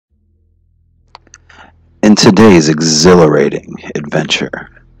In today's exhilarating adventure,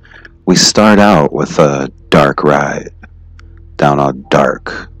 we start out with a dark ride down a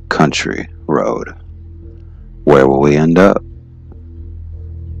dark country road. Where will we end up?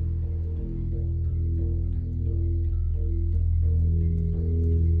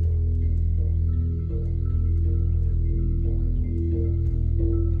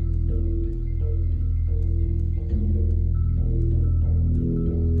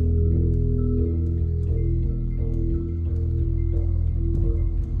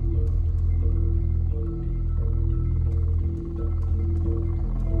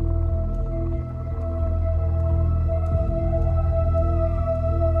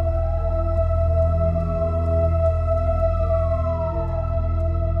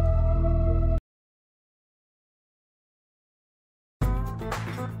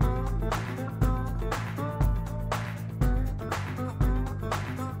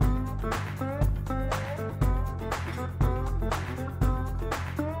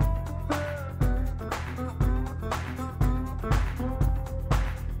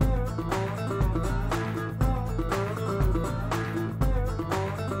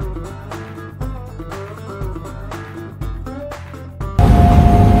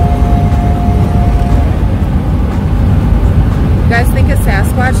 You guys think a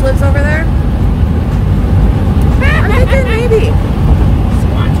Sasquatch lives over there? I'm thinking maybe.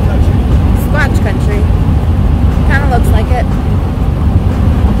 Squatch country. Squatch country. Kind of looks like it.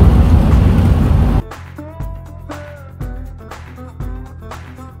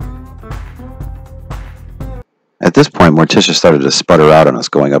 At this point, Morticia started to sputter out on us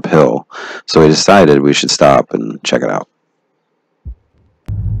going uphill, so we decided we should stop and check it out.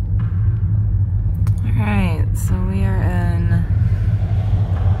 Alright, so we are in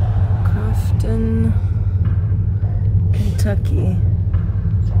Crofton, Kentucky.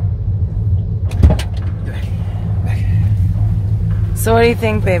 So what do you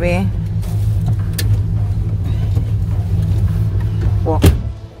think, baby? Well,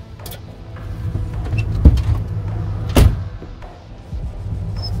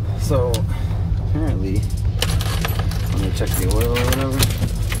 so apparently, when they check the oil or whatever,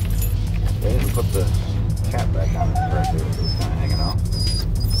 they didn't put the cap back on it correctly, so it's kind of hanging out.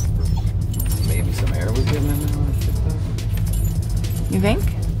 Maybe some air was getting in there when it checked that. You think?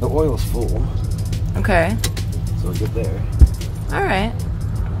 The oil's full, Okay. so we'll get there. Alright.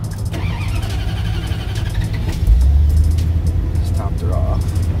 Just topped her off.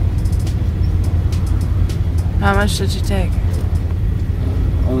 How much did you take?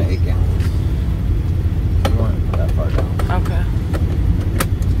 Only 8 gallons. We weren't that far down. Okay.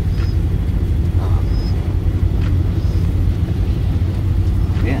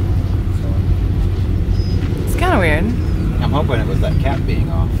 Yeah. It's kind of weird. So I'm hoping it was that cap being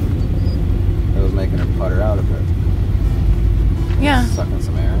off that was making her putter out a bit. Yeah. Sucking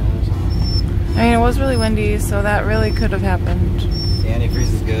some air in or something. I mean, it was really windy, so that really could have happened. The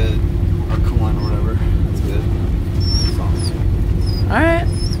antifreeze is good, or coolant or whatever. That's good. Alright.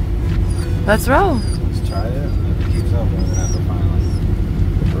 Let's roll. Let's try it, and if it keeps up, we're gonna have to find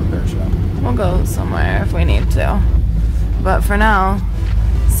like a repair shop. We'll go somewhere if we need to. But for now,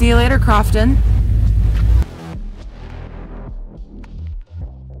 see you later, Crofton.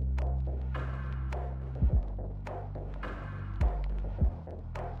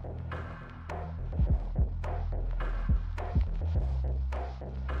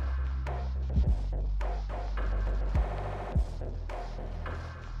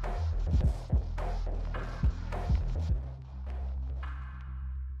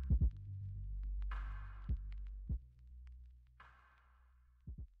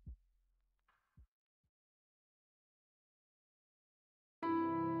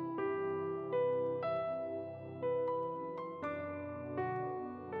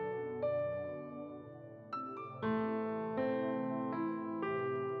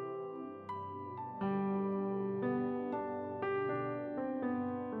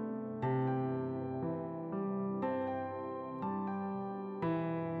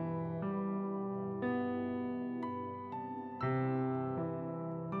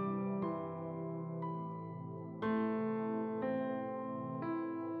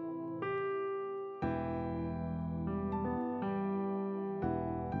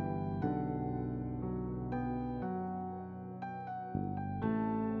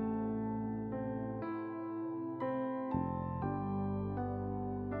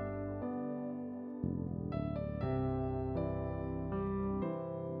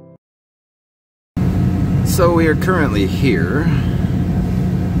 So we are currently here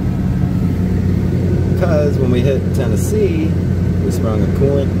because when we hit Tennessee, we sprung a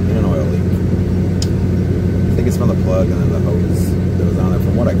coolant and an oil leak. think it's from the plug and then the hose that was on there.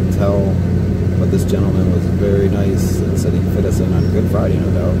 From what I could tell, but this gentleman was very nice and said he'd fit us in on Good Friday,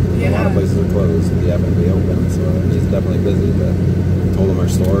 no doubt. Yeah. A lot of places are closed, and he happened to be open, so he's definitely busy. But told him our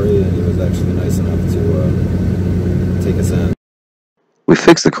story, and he was actually nice enough to take us in. We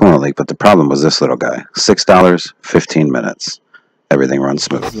fixed the coolant leak, but the problem was this little guy. $6, 15 minutes. Everything runs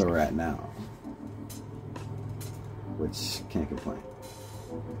smooth. This is where we're at now, which can't complain.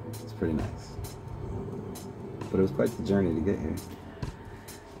 It's pretty nice. But it was quite the journey to get here.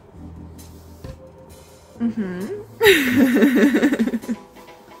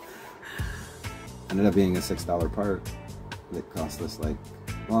 Ended up being a $6 part that cost us like,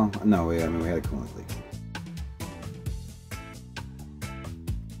 well, no, we had a coolant leak.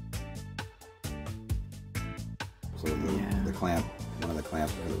 So the clamp, one of the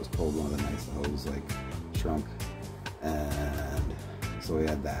clamps, because it was cold, one of the nice hose like shrunk, and so we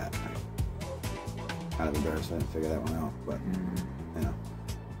had that. Kind of embarrassed I didn't figure that one out, but you know,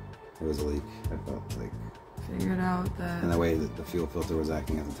 it was a leak. I felt like figured out that, and the way that the fuel filter was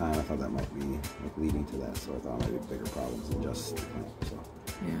acting at the time, I thought that might be like leading to that. So I thought it might be bigger problems than just the clamp. So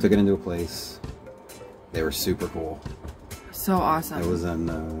took it into a place. They were super cool. So awesome. It was in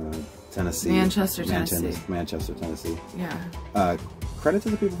Tennessee. Manchester, Tennessee. Manchester, Tennessee. Yeah. Credit to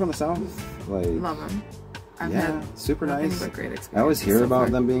the people from the South. Like, love them. I've had super nice. But great experience. I always hear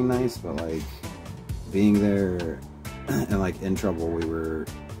about them being nice, but like being there and like in trouble, we were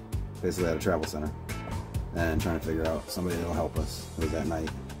basically at a travel center and trying to figure out somebody that'll help us. It was that night.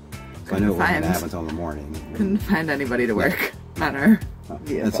 So I knew it wasn't going to happen until in the morning. Couldn't find anybody to work on our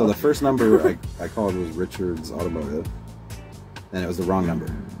vehicle. And so the first number I called was Richard's Automotive, and it was the wrong number.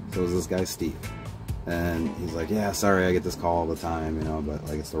 So it was this guy, Steve. And he's like, yeah, sorry, I get this call all the time, you know, but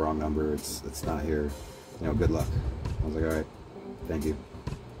like it's the wrong number. It's not here. You know, good luck. I was like, all right, thank you.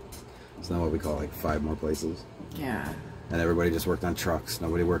 So now what we call like 5 more places. Yeah. And everybody just worked on trucks.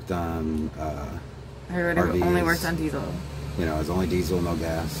 Nobody worked on everybody RVs. only worked on diesel. You know, it was only diesel, no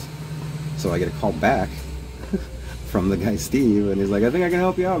gas. So I get a call back from the guy Steve, and he's like, I think I can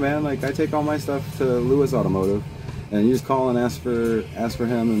help you out, man. Like, I take all my stuff to Lewis Automotive, and you just call and ask for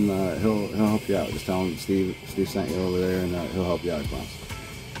him, and he'll help you out. Just tell him Steve sent you over there, and he'll help you out, I promise.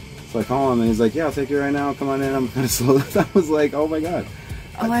 So I call him, and he's like, yeah, I'll take you right now. Come on in. I'm kind of slow. I was like, oh my god.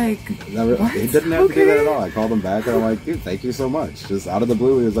 Like, he didn't have to do that at all. I called him back, and I'm like, dude, thank you so much. Just out of the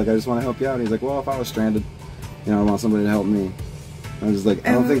blue, he was like, I just want to help you out. And he's like, well, if I was stranded, you know, I want somebody to help me. I was just like,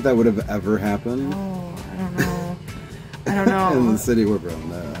 I don't think that would have ever happened. Oh, I don't know. I don't know. In the city we're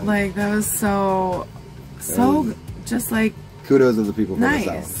from. Like, that was so just like, kudos to the people from nice.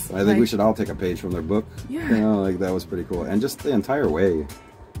 the South. I think we should all take a page from their book. Yeah. You know, like that was pretty cool. And just the entire way,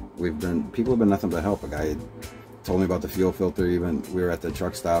 people have been nothing but help. A guy told me about the fuel filter. Even we were at the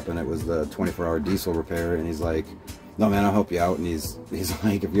truck stop, and it was the 24-hour diesel repair, and he's like, no man, I'll help you out. And he's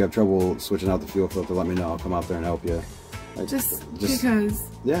like, if you have trouble switching out the fuel filter, let me know. I'll come out there and help you. Like, just because.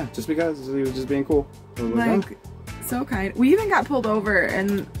 Yeah, just because he was just being cool. Like, so kind. We even got pulled over,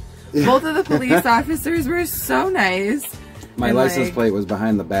 and both of the police officers were so nice. My license plate was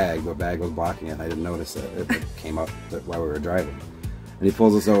behind the bag. The bag was blocking it. I didn't notice it. It came up while we were driving. And he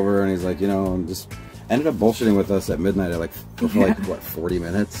pulls us over, and he's like, you know, and just ended up bullshitting with us at midnight for like, what, 40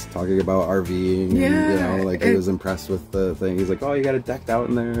 minutes? Talking about RVing. Yeah. And, you know, like he was impressed with the thing. He's like, oh, you got it decked out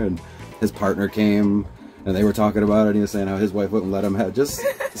in there. And his partner came, and they were talking about it, and he was saying how his wife wouldn't let him have, just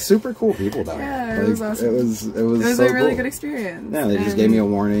super cool people down there. Yeah, it was awesome. It was so a really cool. good experience. Yeah, they just gave me a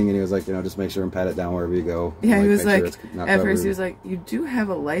warning, and he was like, you know, just make sure and pat it down wherever you go. Yeah, and, he was like, sure at first he was like, you do have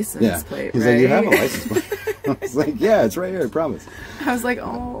a license plate, He's right? like, you have a license plate. I was like, yeah, it's right here, I promise. I was like,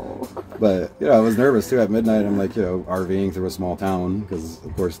 oh. But, you know, I was nervous too at midnight. I'm like, you know, RVing through a small town, because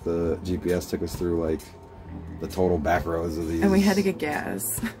of course the GPS took us through like the total back roads of these. And we had to get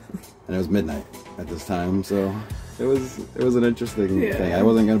gas. And it was midnight at this time, so it was an interesting thing. I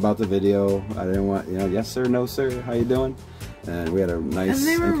wasn't about the video. I didn't want, you know, yes sir, no sir, how you doing? And we had a nice and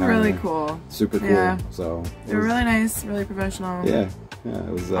they were encounter. really cool. Super cool. Yeah. So they were really nice, really professional. Yeah,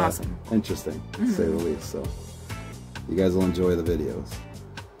 it was awesome. Interesting, to say the least. So you guys will enjoy the videos.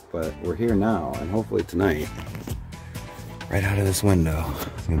 But we're here now, and hopefully tonight, right out of this window,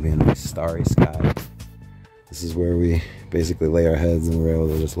 it's gonna be a nice starry sky. This is where we basically lay our heads, and we're able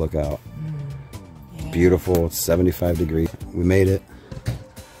to just look out. Yeah. Beautiful. It's 75 degrees. We made it.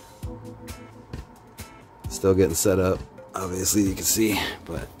 Still getting set up. Obviously you can see,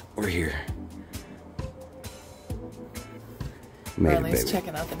 but we're here. Marley's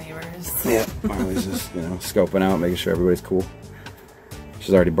checking out the neighbors. Yeah, Marley's just, you know, scoping out, making sure everybody's cool.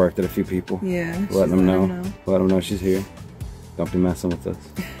 She's already barked at a few people. Yeah. Letting them know. Let them know she's here. Don't be messing with us.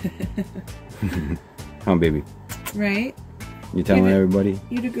 Huh, baby? Right? You telling everybody?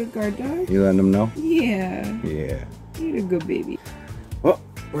 You a good guard dog? You letting them know? Yeah. Yeah. You a good baby. Well,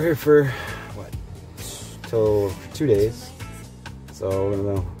 we're here for, what, till 2 days. So, we're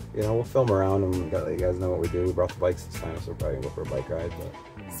gonna, we'll film around and gotta let you guys know what we do. We brought the bikes this time, so we're probably gonna go for a bike ride.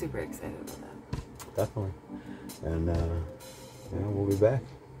 But Super excited about that. definitely. And, we'll be back.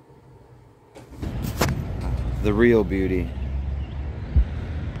 The real beauty.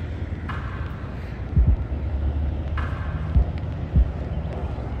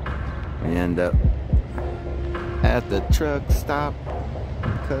 We end up at the truck stop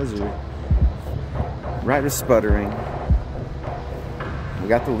because your ride is sputtering. We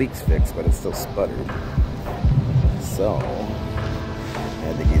got the leaks fixed, but it's still sputtered. So, I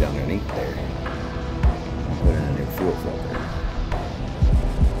had to get underneath there and put in a new fuel filter.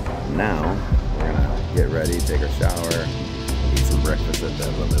 Now, we're gonna get ready, take our shower, eat some breakfast at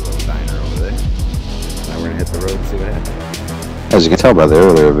that lovely little diner over there. Now we're gonna hit the road and see what happens. As you can tell by the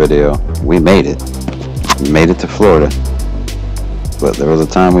earlier video, we made it. We made it to Florida. But there was a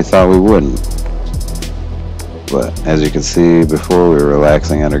time we thought we wouldn't. But as you can see before, we were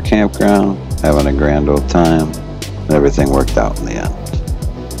relaxing at our campground, having a grand old time, and everything worked out in the end.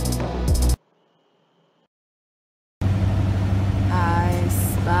 I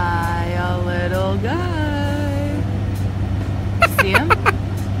spy a little guy. See him?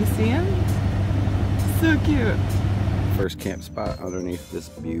 You see him? So cute. First camp spot underneath this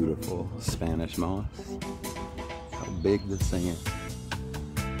beautiful Spanish moss. How big this thing is.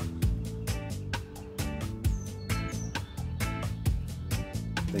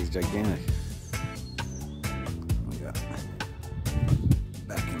 Thing's gigantic. We got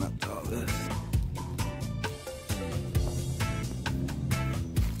backing up to all this.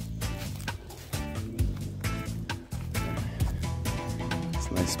 It's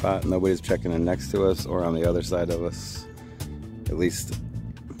a nice spot. Nobody's checking in next to us or on the other side of us. At least,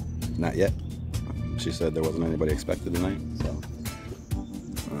 not yet. She said there wasn't anybody expected tonight, so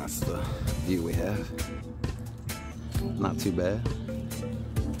that's the view we have. Not too bad.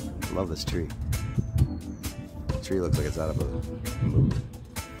 Love this tree. The tree looks like it's out of a movie.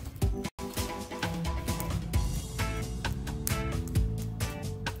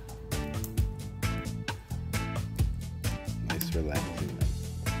 Nice relaxing.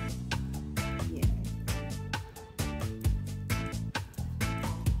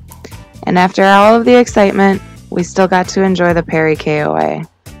 And after all of the excitement, we still got to enjoy the Perry KOA.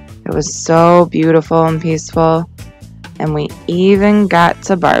 It was so beautiful and peaceful, and we even got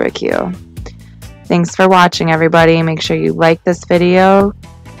to barbecue. Thanks for watching, everybody. Make sure you like this video,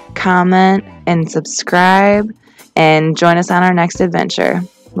 comment, and subscribe, and join us on our next adventure.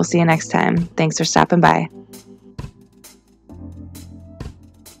 We'll see you next time. Thanks for stopping by.